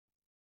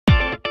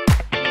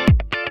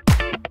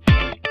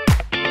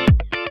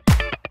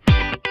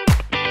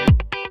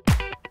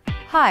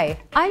Hi,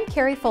 I'm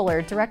Carrie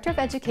Fuller, Director of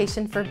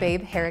Education for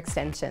Babe Hair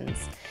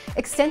Extensions.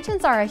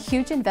 Extensions are a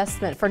huge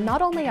investment for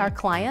not only our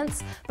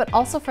clients, but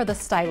also for the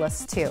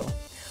stylists too.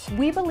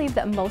 We believe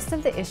that most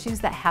of the issues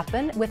that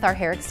happen with our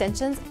hair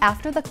extensions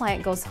after the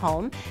client goes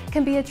home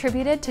can be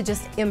attributed to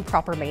just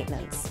improper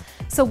maintenance.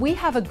 So we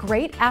have a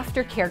great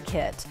aftercare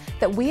kit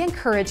that we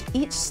encourage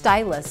each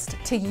stylist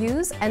to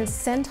use and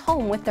send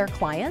home with their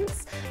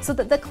clients so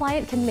that the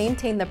client can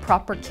maintain the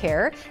proper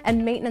care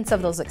and maintenance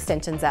of those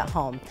extensions at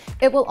home.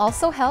 It will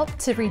also help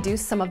to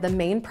reduce some of the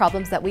main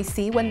problems that we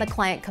see when the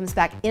client comes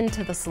back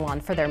into the salon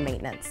for their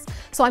maintenance.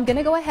 So I'm going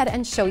to go ahead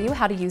and show you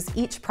how to use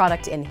each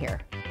product in here.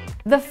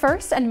 The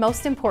first and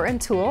most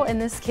important tool in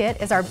this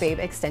kit is our Babe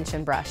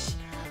extension brush.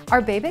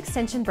 Our Babe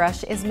extension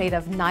brush is made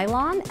of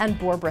nylon and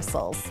boar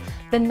bristles.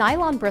 The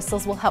nylon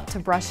bristles will help to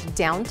brush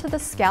down to the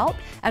scalp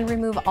and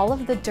remove all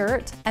of the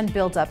dirt and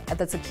buildup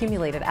that's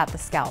accumulated at the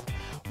scalp,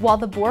 while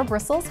the boar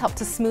bristles help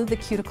to smooth the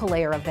cuticle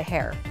layer of the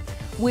hair.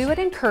 We would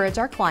encourage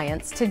our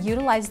clients to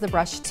utilize the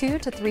brush 2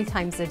 to 3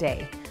 times a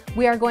day.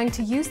 We are going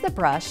to use the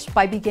brush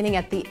by beginning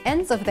at the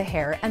ends of the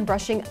hair and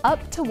brushing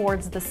up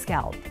towards the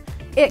scalp.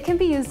 It can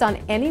be used on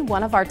any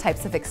one of our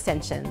types of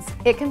extensions.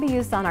 It can be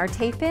used on our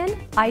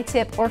tape-in,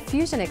 I-tip, or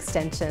fusion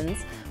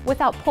extensions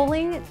without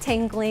pulling,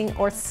 tangling,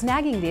 or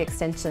snagging the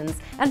extensions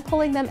and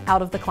pulling them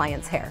out of the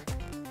client's hair.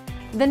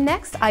 The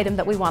next item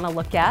that we want to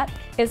look at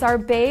is our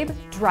Babe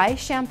Dry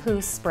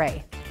Shampoo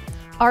Spray.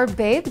 Our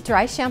Babe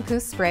Dry Shampoo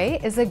Spray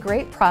is a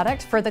great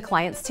product for the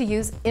clients to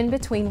use in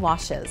between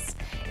washes.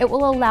 It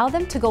will allow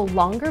them to go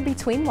longer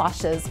between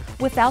washes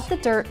without the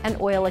dirt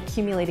and oil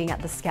accumulating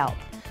at the scalp.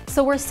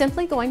 So we're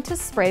simply going to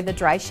spray the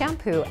dry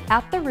shampoo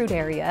at the root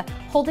area,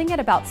 holding it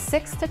about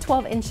 6 to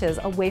 12 inches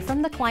away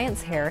from the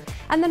client's hair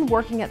and then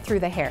working it through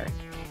the hair.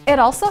 It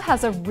also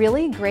has a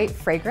really great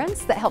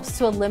fragrance that helps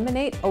to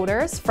eliminate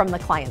odors from the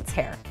client's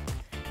hair.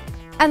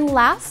 And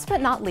last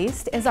but not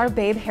least is our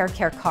Babe Hair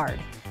Care Card.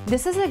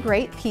 This is a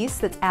great piece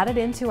that's added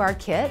into our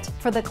kit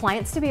for the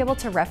clients to be able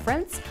to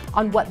reference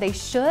on what they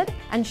should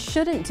and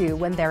shouldn't do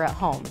when they're at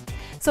home.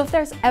 So if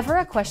there's ever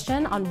a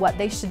question on what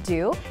they should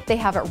do, they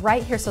have it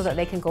right here so that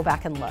they can go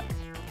back and look.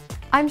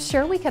 I'm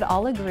sure we could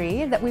all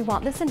agree that we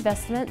want this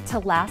investment to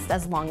last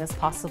as long as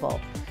possible.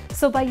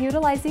 So by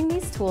utilizing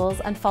these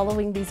tools and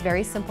following these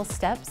very simple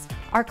steps,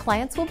 our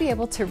clients will be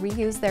able to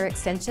reuse their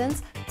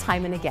extensions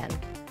time and again.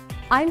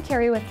 I'm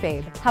Carrie with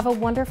Babe. Have a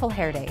wonderful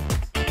hair day.